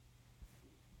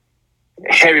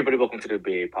Hey everybody, welcome to the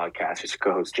BA Podcast. It's your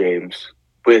co-host James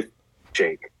with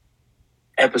Jake.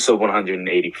 Episode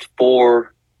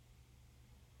 184.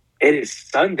 It is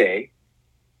Sunday.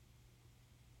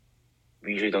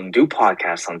 We usually don't do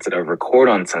podcasts on Sunday or record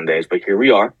on Sundays, but here we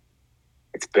are.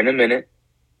 It's been a minute.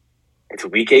 It's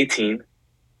week 18.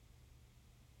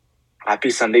 Happy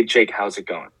Sunday, Jake. How's it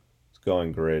going? It's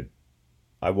going great.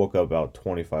 I woke up about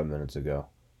 25 minutes ago.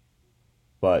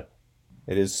 But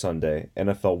it is Sunday,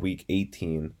 NFL Week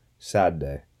 18, sad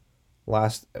day.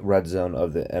 Last red zone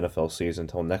of the NFL season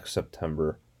until next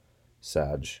September,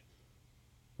 Sag.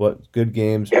 But good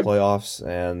games, Yep. playoffs,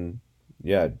 and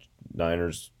yeah,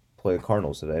 Niners play the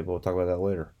Cardinals today, but we'll talk about that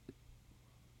later.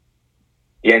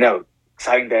 Yeah, no,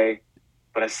 exciting day,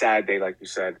 but a sad day, like you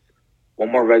said.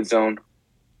 One more red zone,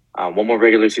 one more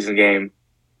regular season game,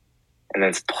 and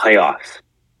then it's playoffs.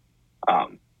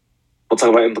 We'll talk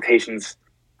about implications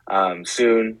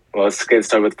soon. Well, let's get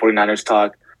started with 49ers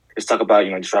talk. Just talk about,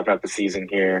 just wrapping up the season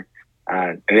here.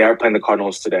 And they are playing the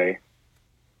Cardinals today,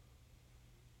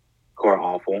 who are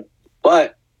awful.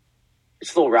 But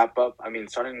just a little wrap up. I mean,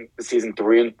 starting the season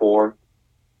 3-4,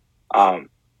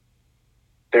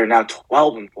 they're now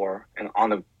 12-4 and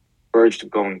on the verge of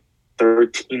going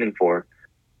 13-4.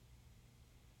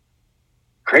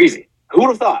 Crazy. Who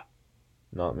would have thought?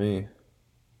 Not me.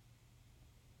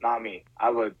 Not me.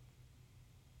 I would.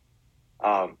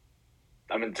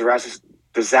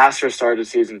 Disastrous start of the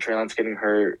season. Trey Lance getting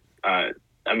hurt.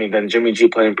 Then Jimmy G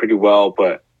playing pretty well,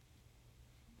 but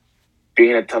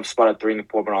being in a tough spot at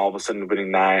 3-4, but all of a sudden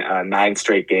winning nine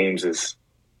straight games is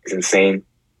insane.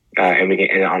 And we can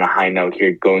end on a high note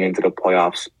here going into the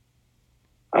playoffs.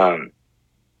 We're going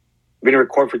to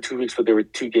record for 2 weeks, but there were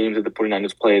 2 games that the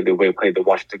 49ers played. They played the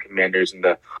Washington Commanders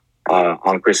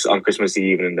on Christmas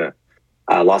Eve, and the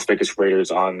Las Vegas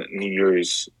Raiders on New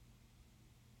Year's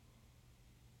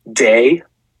Day.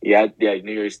 Yeah,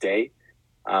 New Year's Day.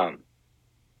 Commanders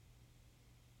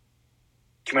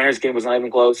game was not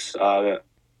even close. They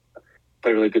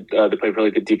played really good. They played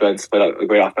really good defense, but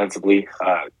great offensively.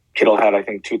 Kittle had, I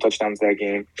think, 2 touchdowns that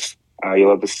game. You'll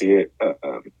love to see it.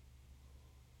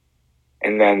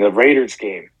 And then the Raiders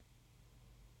game,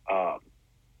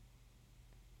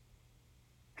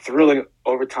 thrilling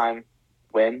overtime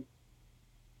win.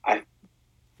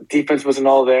 Defense wasn't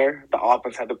all there. The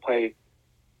offense had to play.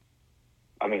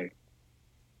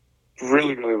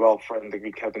 Really, really well for them to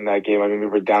be kept in that game. We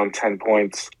were down 10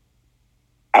 points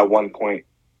at one point.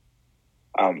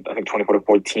 I think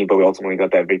 24-14, but we ultimately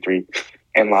got that victory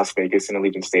in Las Vegas in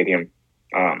Allegiant Stadium.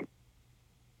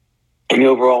 Any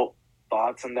overall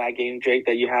thoughts on that game, Jake,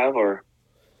 that you have, or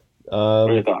what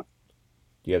are your thoughts?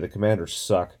 Yeah, the Commanders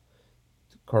suck.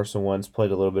 Carson Wentz played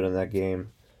a little bit in that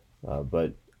game,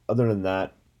 but other than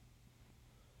that,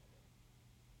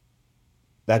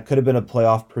 that could have been a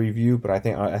playoff preview. But I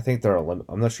think they're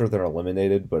I'm not sure if they're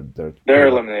eliminated, but they're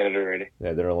eliminated already.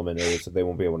 Yeah, they're eliminated, so they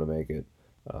won't be able to make it.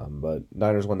 But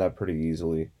Niners won that pretty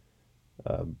easily.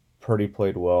 Purdy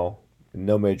played well.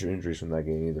 No major injuries from that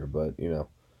game either. But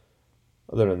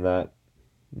other than that,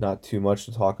 not too much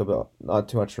to talk about. Not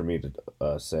too much for me to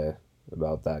say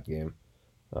about that game.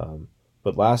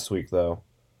 But last week, though,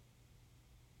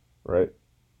 right?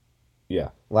 Yeah,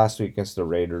 last week against the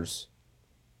Raiders,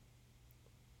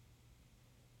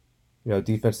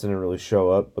 defense didn't really show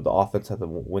up, but the offense had to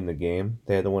win the game.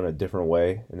 They had to win a different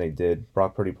way, and they did.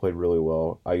 Brock Purdy played really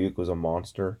well. Ayuk was a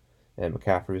monster, and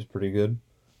McCaffrey was pretty good.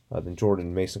 Then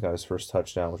Jordan Mason got his first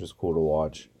touchdown, which is cool to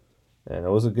watch. And it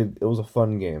was a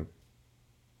fun game.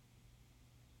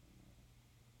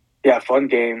 Yeah, fun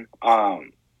game.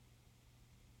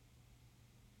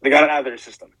 They got it out of their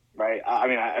system, right?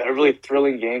 A really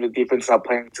thrilling game. The defense not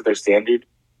playing to their standard.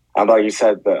 Like you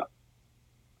said, the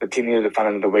team needed to find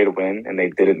another way to win, and they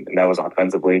didn't. And that was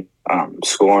offensively,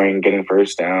 scoring, getting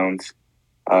first downs,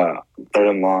 third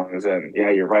and longs, and yeah,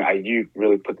 you're right. Ayuk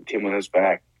really put the team on his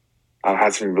back.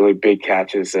 Had some really big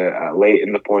catches late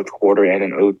in the fourth quarter and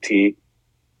in OT.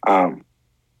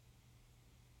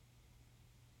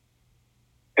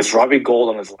 Is Robbie Gould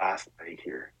on his last leg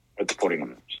here with the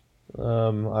 49ers?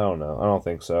 I don't know. I don't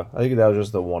think so. I think that was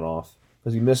just a one-off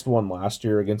because he missed one last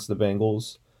year against the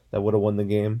Bengals that would have won the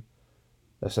game.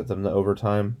 That sent them to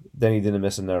overtime. Then he didn't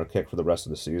miss another kick for the rest of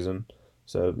the season.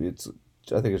 So I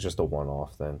think it's just a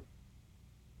one-off thing.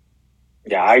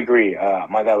 Yeah, I agree.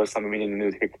 My dad was telling me he didn't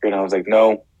know the kicker, and I was like,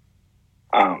 no.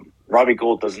 Robbie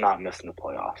Gould does not miss in the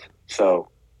playoffs. So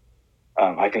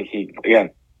I think he, again,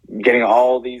 getting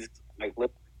all these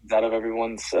lips out of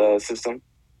everyone's system.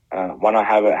 Why not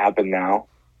have it happen now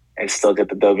and still get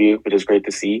the W, which is great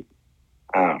to see.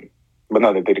 But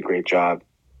no, they did a great job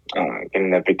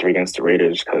getting that victory against the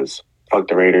Raiders because fuck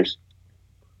the Raiders.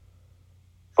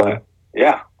 But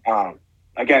yeah,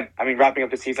 again, I mean, wrapping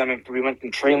up the season, I mean, we went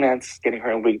from Trey Lance getting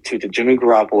hurt in week 2 to Jimmy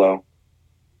Garoppolo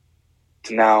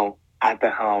to now at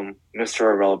the helm,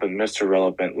 Mr.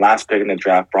 Irrelevant, last pick in the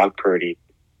draft, Brock Purdy.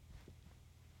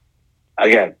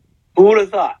 Again, who would have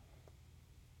thought?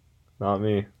 Not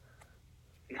me.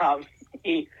 Not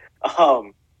me.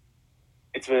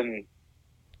 It's been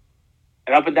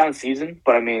an up and down season,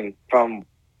 but I mean, from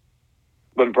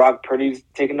when Brock Purdy's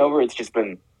taken over, it's just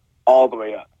been all the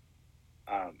way up.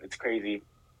 It's crazy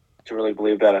to really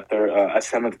believe that a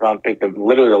 7th round pick,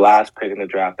 literally the last pick in the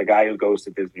draft, the guy who goes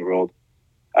to Disney World,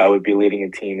 would be leading a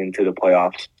team into the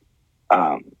playoffs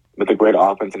with a great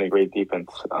offense and a great defense.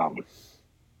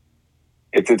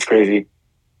 It's crazy.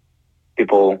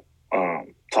 People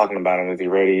talking about him, is he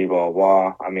ready, blah,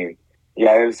 blah. I mean,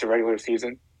 yeah, it's a regular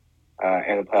season,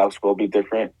 and the playoffs will be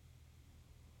different.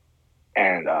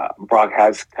 And Brock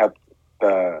has kept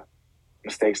the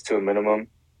mistakes to a minimum.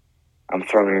 I'm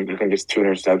throwing in, I think, just 2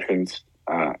 interceptions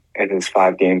in his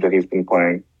 5 games that he's been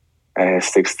playing, and his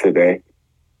 6 today.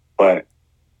 But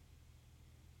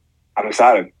I'm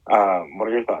excited. What are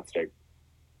your thoughts, Jake?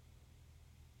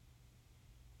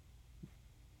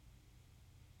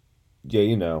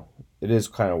 Yeah, it is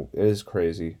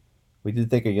crazy. We did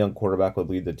think a young quarterback would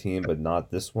lead the team, but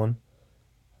not this one.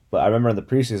 But I remember in the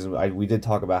preseason, we did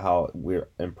talk about how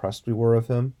impressed we were of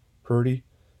him, Purdy.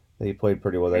 That he played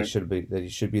pretty well. That he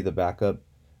should be the backup,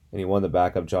 and he won the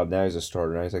backup job. Now he's a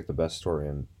starter. Now he's like the best story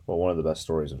one of the best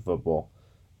stories in football.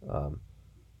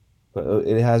 But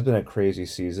it has been a crazy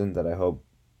season that I hope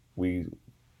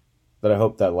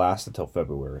that lasts until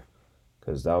February,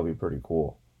 because that would be pretty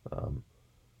cool.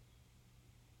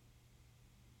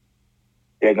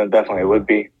 Yeah, no, definitely it would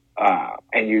be.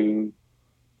 And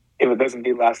if it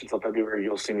doesn't last until February,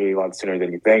 you'll see me a lot sooner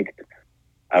than you think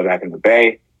back in the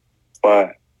Bay.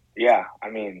 But yeah, I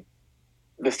mean,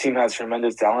 this team has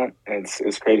tremendous talent, and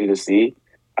it's crazy to see.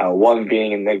 One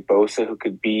being in Nick Bosa, who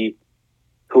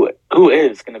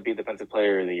is going to be Defensive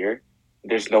Player of the Year.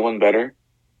 There's no one better.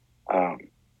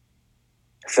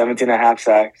 17 and a half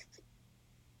sacks.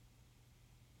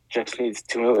 Just needs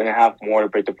 2.5 more to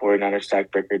break the 49ers sack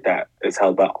record that is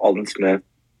held by Aldon Smith.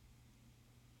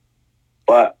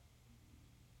 But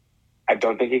I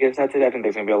don't think he gets that today. I think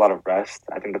there's going to be a lot of rest.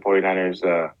 I think the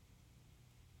 49ers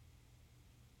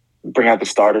bring out the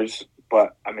starters.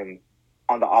 But, I mean,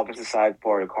 on the offensive side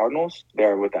for the Cardinals,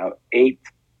 they're without 8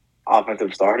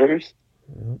 offensive starters.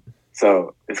 Mm-hmm.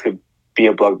 So this could be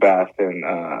a bloodbath in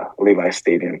Levi's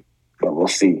Stadium. But we'll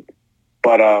see.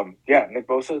 But, yeah, Nick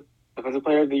Bosa, Defensive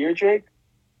Player of the Year, Jake?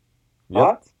 Yep.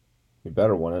 Thoughts? You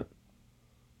better win it.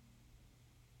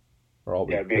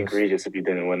 It'd be egregious if you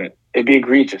didn't win it. It'd be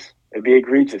egregious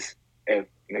if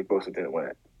Nick Bosa didn't win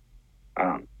it.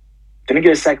 Didn't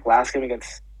get a sack last game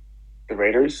against the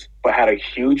Raiders, but had a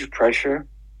huge pressure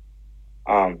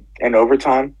in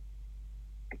overtime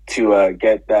to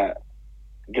get that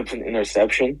Gibson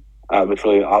interception, which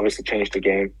really obviously changed the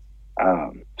game.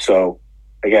 So,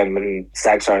 again, when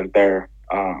sacks aren't there,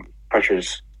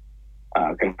 pressures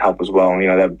can help as well.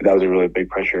 That was a really big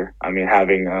pressure. I mean,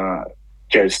 having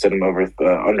Jared Stidham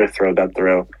underthrow that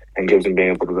throw and Gibson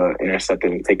being able to intercept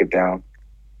it and take it down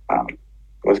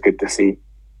was good to see.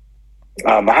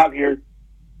 I have here,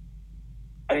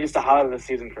 I think it's the highlight of the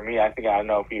season for me. I don't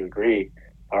know if you agree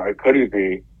or could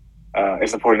agree,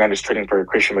 is the 49ers trading for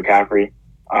Christian McCaffrey.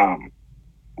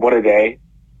 What a day.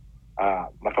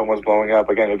 My phone was blowing up.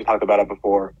 Again, we talked about it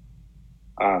before.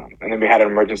 And then we had an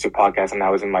emergency podcast, and I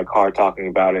was in my car talking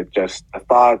about it. Just a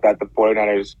thought that the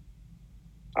 49ers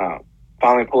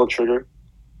finally pull a trigger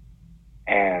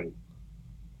and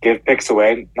give picks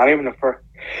away. Not even a first.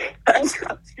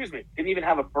 Excuse me. Didn't even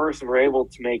have a first. And we're able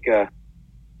to make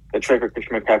the trade for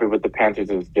Christian McCaffrey with the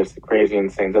Panthers is just crazy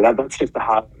insane. So that's just the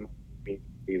hot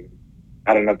season.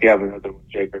 I don't know if you have another one,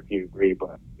 Jake, or if you agree,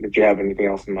 but did you have anything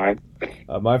else in mind?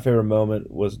 My favorite moment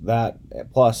was that,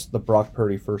 plus the Brock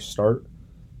Purdy first start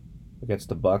against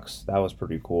the Bucks. That was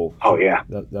pretty cool. Oh, yeah.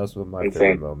 That was my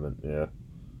favorite moment, yeah.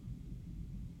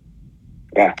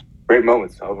 Yeah, great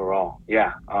moments overall.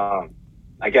 Yeah.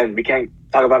 Again, we can't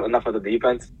talk about enough of the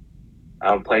defense.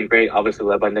 Playing great, obviously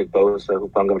led by Nick Bosa,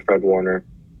 who hung up Fred Warner.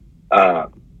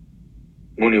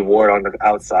 Mooney Ward on the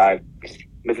outside.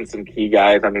 Missing some key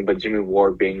guys. I mean, but Jimmy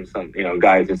Ward being some,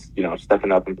 guys just,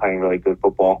 stepping up and playing really good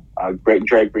football. Great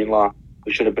Drake Greenlaw,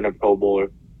 who should have been a Pro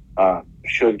Bowler,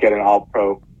 should get an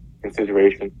All-Pro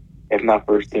consideration. If not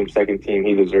first team, second team,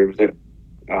 he deserves it.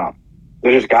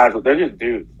 They're just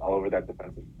dudes all over that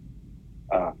defensive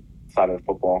side of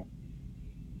football.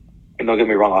 And don't get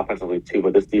me wrong, offensively too,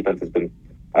 but this defense has been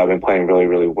playing really,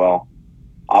 really well.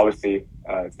 Obviously,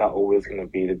 it's not always going to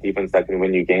be the defense that can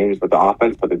win you games with the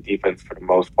offense, but the defense, for the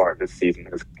most part, this season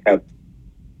has kept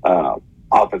uh,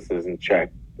 offenses in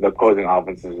check, the opposing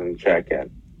offenses in check.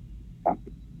 And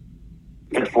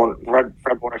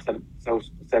Fred Warner said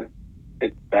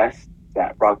it best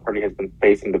that Brock Purdy has been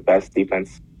facing the best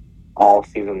defense all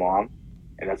season long,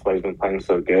 and that's why he's been playing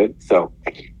so good. So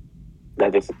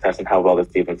that just attests to how well this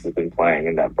defense has been playing,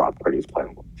 and that Brock Purdy is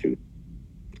playing well too.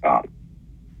 Um,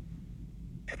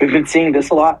 we've been seeing this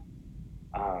a lot,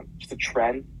 just a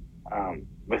trend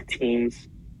with teams.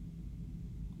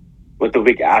 With the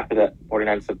week after the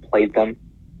 49ers have played them,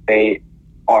 they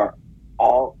are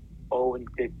all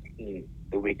 0-15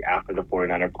 the week after the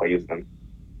 49er plays them.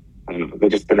 They've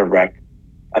just been a wreck.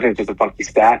 I think it's just a funky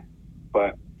stat,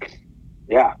 but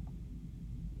yeah.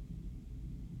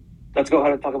 Let's go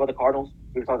ahead and talk about the Cardinals.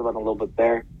 We talked about it a little bit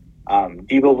there.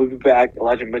 Debo will be back.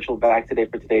 Elijah Mitchell back today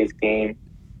for today's game.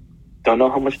 Don't know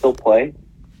how much they'll play.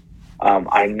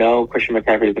 I know Christian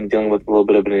McCaffrey has been dealing with a little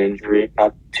bit of an injury.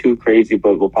 Not too crazy,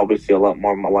 but we'll probably see a lot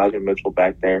more Elijah Mitchell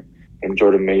back there and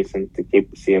Jordan Mason to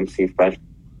keep the CMC fresh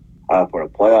for the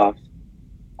playoffs.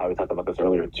 We talked about this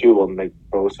earlier, too. Will make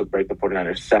Bosa break the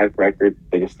 49ers sack record.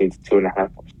 They just need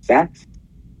 2.5 sacks.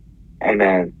 And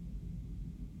then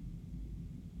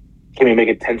can we make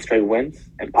it 10 straight wins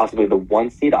and possibly the 1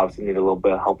 seed? Obviously, need a little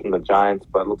bit of help from the Giants,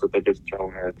 but it looks like they're just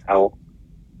throwing in a towel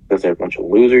because they're a bunch of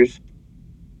losers.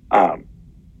 But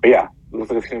yeah, it looks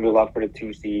like it's going to be a lot for the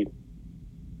 2 seed.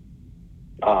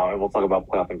 And we'll talk about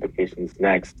playoff implications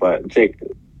next. But Jake,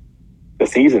 the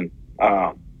season,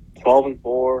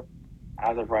 12-4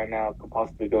 as of right now, could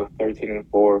possibly go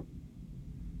 13-4.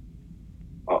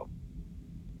 Oh,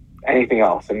 anything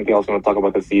else? Anything else you want to talk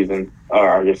about the season,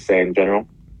 or just say in general?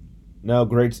 No,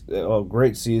 great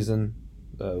season.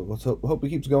 Let's hope it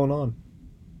keeps going on.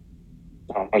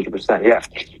 100%, yeah.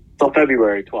 Till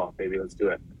February 12th, baby. Let's do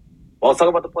it. Well, let's talk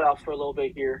about the playoffs for a little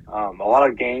bit here. A lot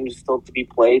of games still to be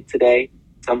played today.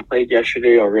 Some played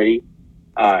yesterday already.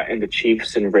 And the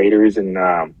Chiefs and Raiders and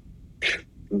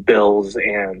Bills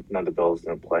and not the Bills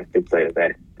didn't play. They played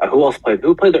today. Who else played?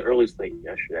 Who played the early slate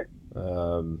yesterday?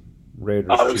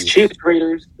 Raiders. It was Chiefs,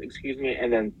 Raiders,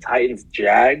 and then Titans,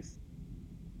 Jags.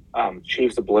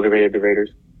 Chiefs obliterated the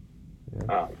Raiders.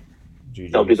 Yeah.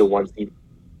 They'll be the 1 seed.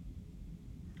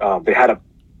 They had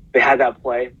that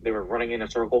play. They were running in a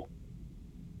circle,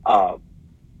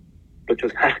 which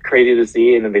was kind of crazy to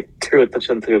see. And then they threw a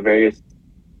touchdown to various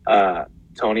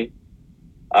Tony.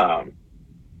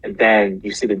 And then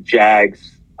you see the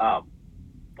Jags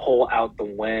pull out the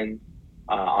win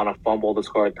on a fumble to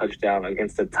score a touchdown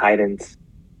against the Titans.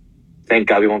 Thank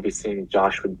God we won't be seeing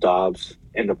Joshua Dobbs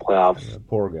in the playoffs. Yeah,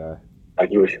 poor guy.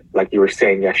 Like you were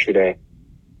saying yesterday.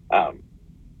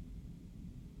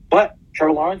 But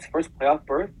Trevor Lawrence, first playoff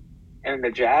berth, and the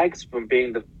Jags from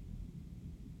being the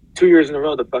 2 years in a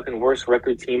row the fucking worst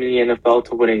record team in the NFL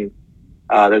to winning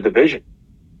their division,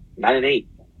 9-8.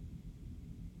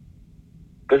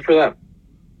 Good for them.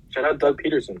 Shout out Doug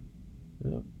Peterson.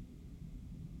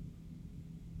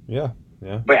 Yeah.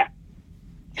 But yeah,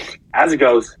 as it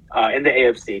goes in the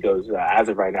AFC goes as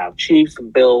of right now: Chiefs,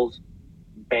 Bills,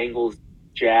 Bengals,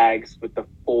 Jags with the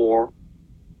 4.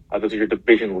 Those are your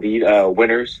division lead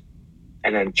winners.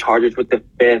 And then Chargers with the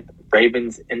 5th,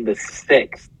 Ravens in the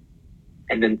 6th.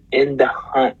 And then in the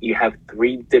hunt, you have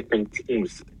 3 different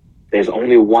teams. There's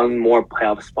only 1 more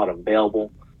playoff spot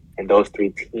available, and those 3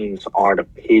 teams are the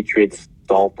Patriots,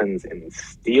 Dolphins, and the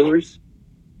Steelers.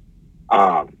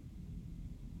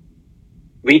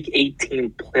 Week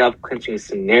 18 playoff clinching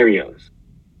scenarios.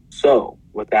 So,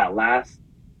 with that last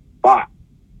spot,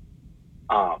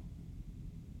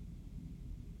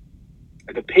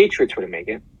 if the Patriots were to make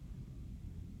it,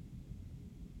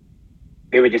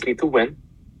 they would just need to win,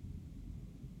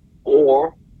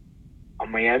 or a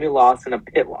Miami loss and a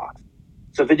Pitt loss.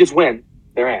 So if they just win,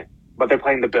 they're in. But they're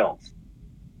playing the Bills.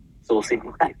 So we'll see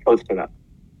how that goes for them.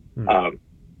 Now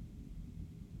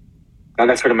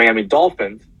next for the Miami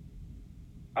Dolphins,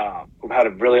 who've had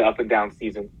a really up and down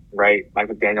season, right? Mike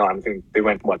McDaniel, I think they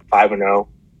went, 5-0.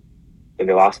 Then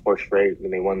they lost 4 straight.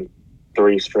 Then they won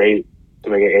 3 straight to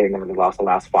make it 8, and then they lost the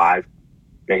last 5,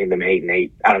 making them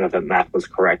 8-8. I don't know if that math was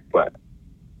correct, but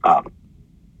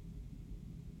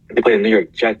they play the New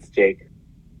York Jets, Jake.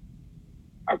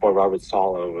 Our boy Robert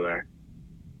Saleh over there.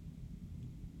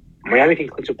 Miami can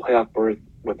clinch a playoff berth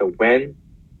with a win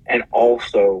and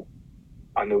also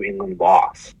a New England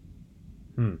loss.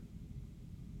 And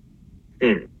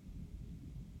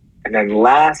then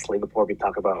lastly, before we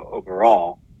talk about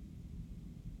overall,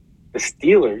 the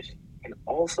Steelers can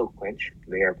also clinch.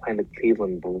 They are playing the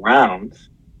Cleveland Browns.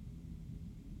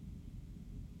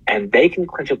 and they can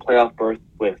clinch a playoff berth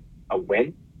with a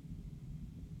win,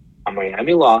 a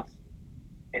Miami loss,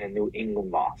 and a New England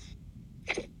loss.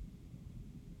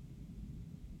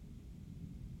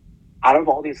 Out of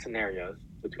all these scenarios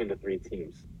between the three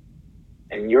teams,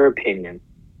 in your opinion,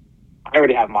 I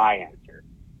already have my answer.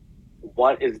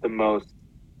 What is the most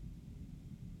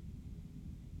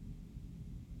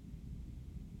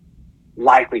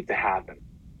likely to happen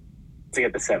to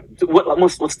get the 7?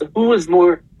 Who is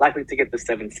more likely to get the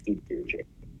 7th seed here, Jake?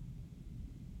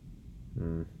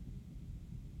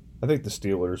 I think the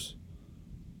Steelers.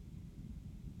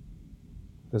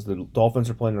 Because the Dolphins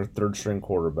are playing their third string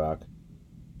quarterback,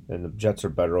 and the Jets are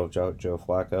better with Joe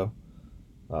Flacco.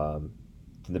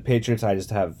 The Patriots, I just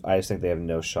think they have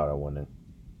no shot at winning.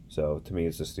 So to me,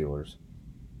 it's the Steelers.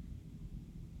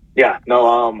 Yeah,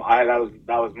 no,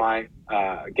 that was my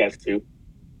guess too.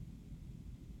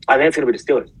 I think it's going to be the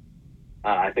Steelers.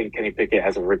 I think Kenny Pickett,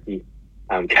 as a rookie,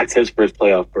 gets his first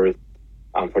playoff berth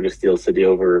for the Steel City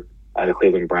over the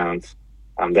Cleveland Browns.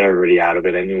 They're already out of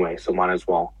it anyway, so might as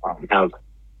well have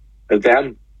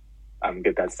them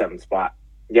get that 7th spot.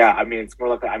 Yeah, I mean, it's more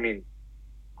like,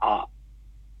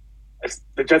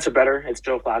 the Jets are better. It's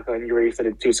Joe Flacco, and you already said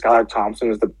it too. Skylar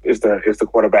Thompson is the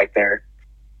quarterback there.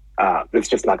 It's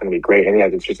just not going to be great, and yeah,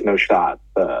 there's just no shot.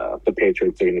 The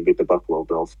Patriots are going to beat the Buffalo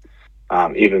Bills,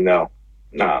 even though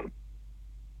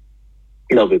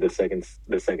they'll be the second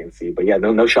seed. But yeah,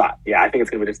 no shot. Yeah, I think it's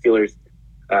going to be the Steelers.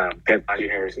 Get Najee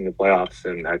Harris in the playoffs,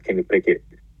 and Kenny Pickett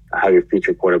have your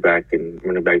future quarterback and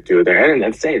running back duo there. And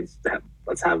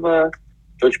let's have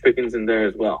George Pickens in there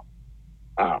as well.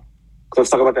 So let's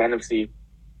talk about the NFC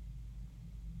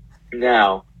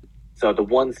now. So the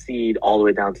 1 seed all the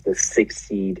way down to the 6th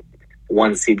seed.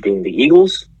 1 seed being the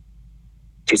Eagles,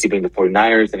 2 seed being the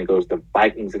 49ers, and it goes the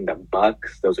Vikings and the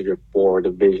Bucks. Those are your 4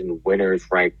 division winners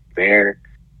right there.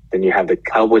 Then you have the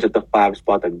Cowboys at the 5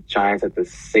 spot, the Giants at the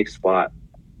 6 spot.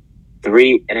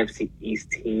 3 NFC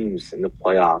East teams in the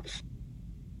playoffs.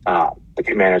 The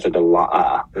Commanders are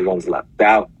the ones left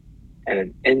out. And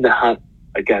then in the hunt,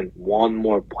 again, 1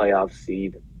 more playoff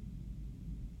seed.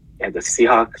 And the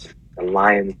Seahawks, the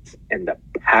Lions, and the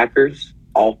Packers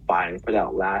all fighting for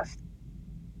that last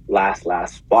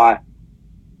spot.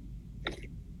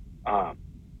 And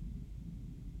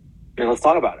let's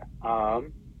talk about it.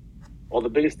 Well, the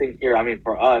biggest thing here, I mean,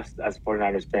 for us as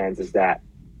 49ers fans, is that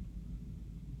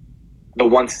the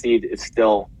 1 seed is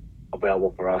still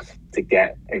available for us to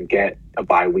get a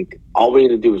bye week. All we need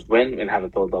to do is win and have a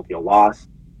Philadelphia loss.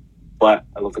 But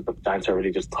it looks like the Giants are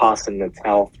already just tossing the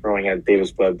towel, throwing at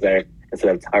Davis Webb there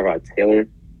instead of Tyrod Taylor,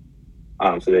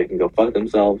 so they can go fuck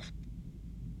themselves.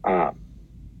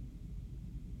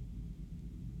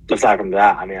 Aside from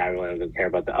that, I mean, I really don't care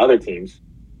about the other teams.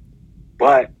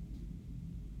 But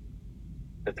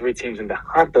the 3 teams in the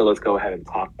hunt, though, let's go ahead and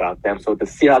talk about them. So the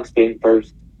Seahawks being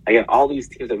first. Again, all these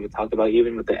teams that we talked about,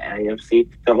 even with the AFC,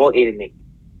 they're all 8-8.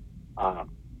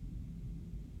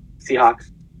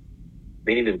 Seahawks,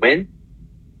 they need to win,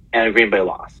 and a Green Bay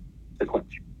loss to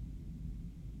clinch.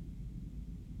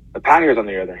 The Packers, on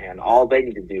the other hand, all they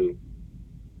need to do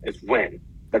is win.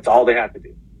 That's all they have to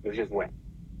do. Is just win.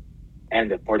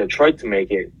 And for Detroit to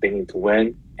make it, they need to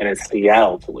win, and it's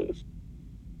Seattle to lose.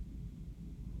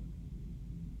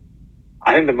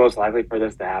 I think the most likely for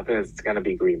this to happen is it's going to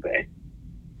be Green Bay,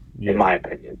 in my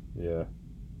opinion. Yeah.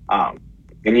 And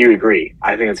you agree.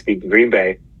 I think it's Green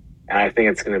Bay, and I think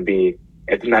it's going to be,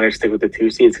 if the Niners stick with the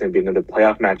 2 seed, it's going to be another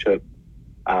playoff matchup.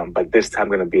 But this time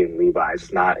going to be in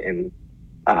Levi's, not in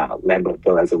Lambeau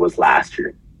Field as it was last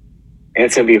year. And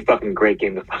it's going to be a fucking great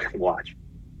game to fucking watch.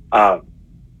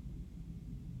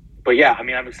 But yeah, I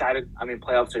mean, I'm excited. I mean,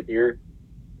 playoffs are here.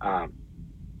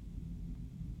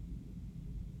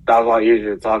 That was a lot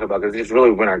easier to talk about because it's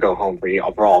really win or go home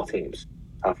for all teams,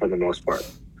 for the most part,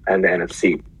 and the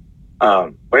NFC.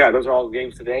 But yeah, those are all the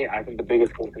games today. I think the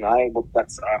biggest one tonight, well,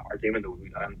 that's our game of the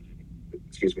week.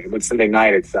 Excuse me. But Sunday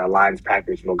night, it's Lions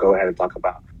Packers, and we'll go ahead and talk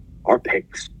about our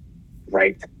picks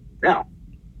right now.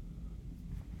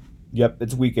 Yep,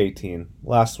 it's week 18.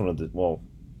 Last one of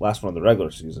the regular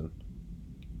season.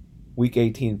 Week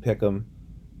 18 pick'em.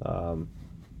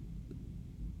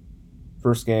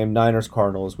 First game,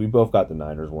 Niners-Cardinals. We both got the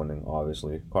Niners winning,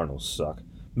 obviously. Cardinals suck.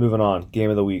 Moving on,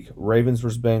 game of the week, Ravens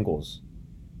versus Bengals.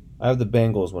 I have the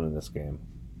Bengals winning this game.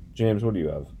 James, what do you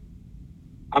have?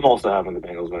 I'm also having the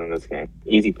Bengals winning this game.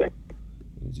 Easy pick.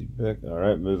 Easy pick. All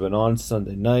right, moving on.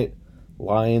 Sunday night,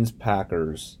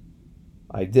 Lions-Packers.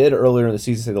 I did earlier in the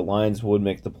season say the Lions would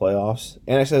make the playoffs,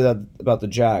 and I said that about the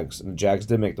Jags, and the Jags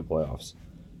did make the playoffs.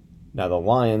 Now the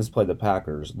Lions play the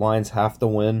Packers. Lions have to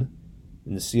win,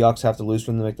 and the Seahawks have to lose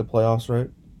for them to make the playoffs, right?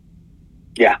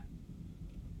 Yeah.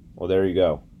 Well, there you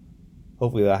go.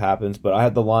 Hopefully that happens. But I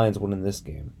had the Lions winning this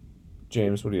game.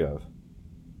 James, what do you have?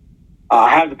 I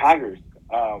have the Packers.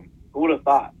 Who would have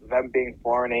thought them being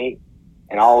 4-8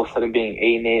 and all of a sudden being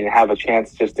 8-8 and have a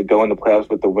chance just to go in the playoffs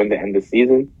with the win to end the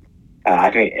season? I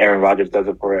think Aaron Rodgers does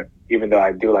it for it. Even though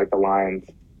I do like the Lions,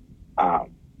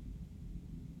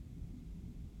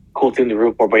 cool team to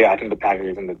root for. But yeah, I think the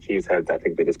Packers and the Cheeseheads, I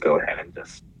think they just go ahead and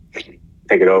just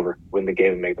take it over, win the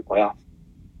game, and make the playoffs.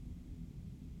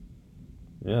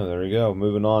 Yeah, there you go.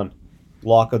 Moving on.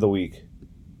 Lock of the week.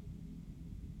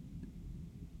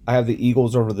 I have the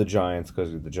Eagles over the Giants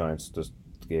because the Giants just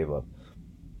gave up.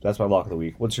 That's my lock of the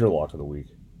week. What's your lock of the week?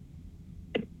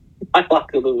 My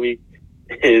lock of the week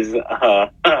is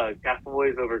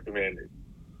Cowboys over Commanders.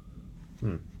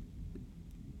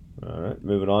 All right,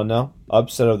 moving on now.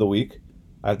 Upset of the week.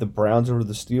 I have the Browns over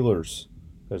the Steelers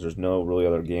because there's no really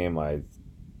other game I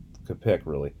could pick,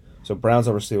 really. So Browns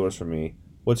over Steelers for me.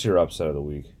 What's your upset of the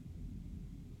week?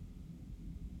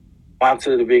 My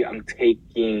upset of the week, I'm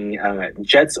taking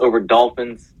Jets over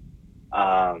Dolphins.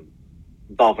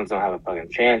 Dolphins don't have a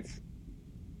fucking chance.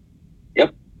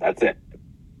 Yep, that's it.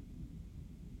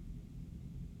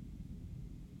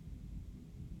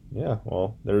 Yeah,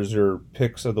 well, there's your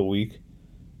picks of the week.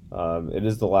 It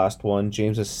is the last one.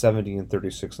 James is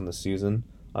 70-36 on the season.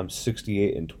 I'm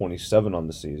 68-27 on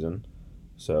the season.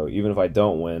 So even if I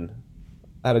don't win,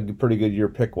 I had a pretty good year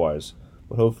pick wise.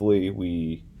 But hopefully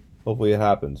it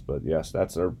happens. But yes,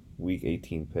 that's our week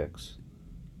 18 picks.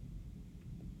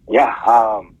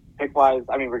 Yeah, pick wise,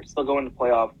 I mean, we're still going to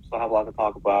playoffs, still have a lot to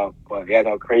talk about. But yeah,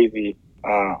 no, crazy.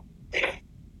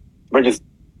 We're just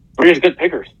good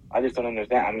pickers. I just don't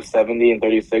understand. I'm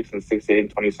 70-36 and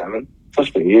 68-27.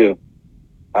 Especially you.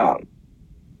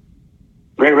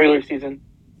 Great regular season.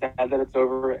 Sad that it's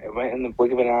over. It went in the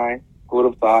blink of an eye. Who would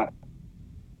have thought?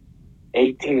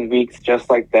 18 weeks just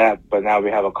like that, but now we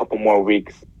have a couple more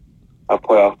weeks of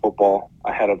playoff football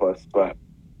ahead of us. But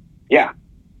yeah,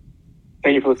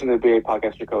 thank you for listening to the BA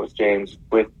Podcast. Your host James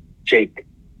with Jake,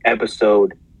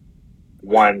 episode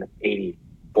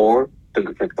 184.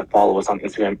 Don't forget to follow us on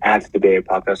Instagram at the BA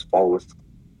Podcast. Follow us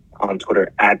on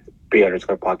Twitter at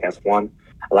BA_Podcast1.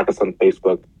 Like us on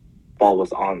Facebook. Follow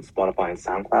us on Spotify and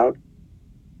SoundCloud.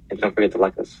 And don't forget to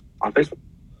like us on Facebook.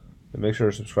 And make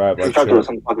sure to subscribe, like, subscribe share. to us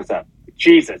on the podcast app.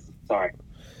 Jesus, sorry.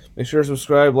 Make sure to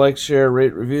subscribe, like, share,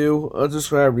 rate, review,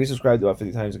 unsubscribe, resubscribe to about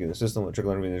 50 times again. The system will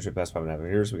trickle into the industry past 5.5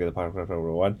 years. We get the podcast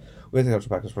over one. We have to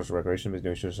practice personal recreation. Make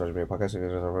sure to start a podcast.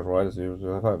 That's the end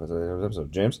of the episode.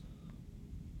 James?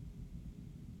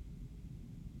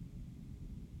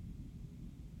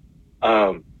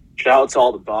 Shout out to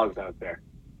all the dogs out there.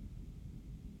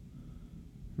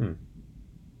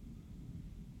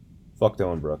 Fuck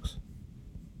Dylan Brooks.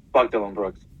 Fuck Dylan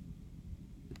Brooks.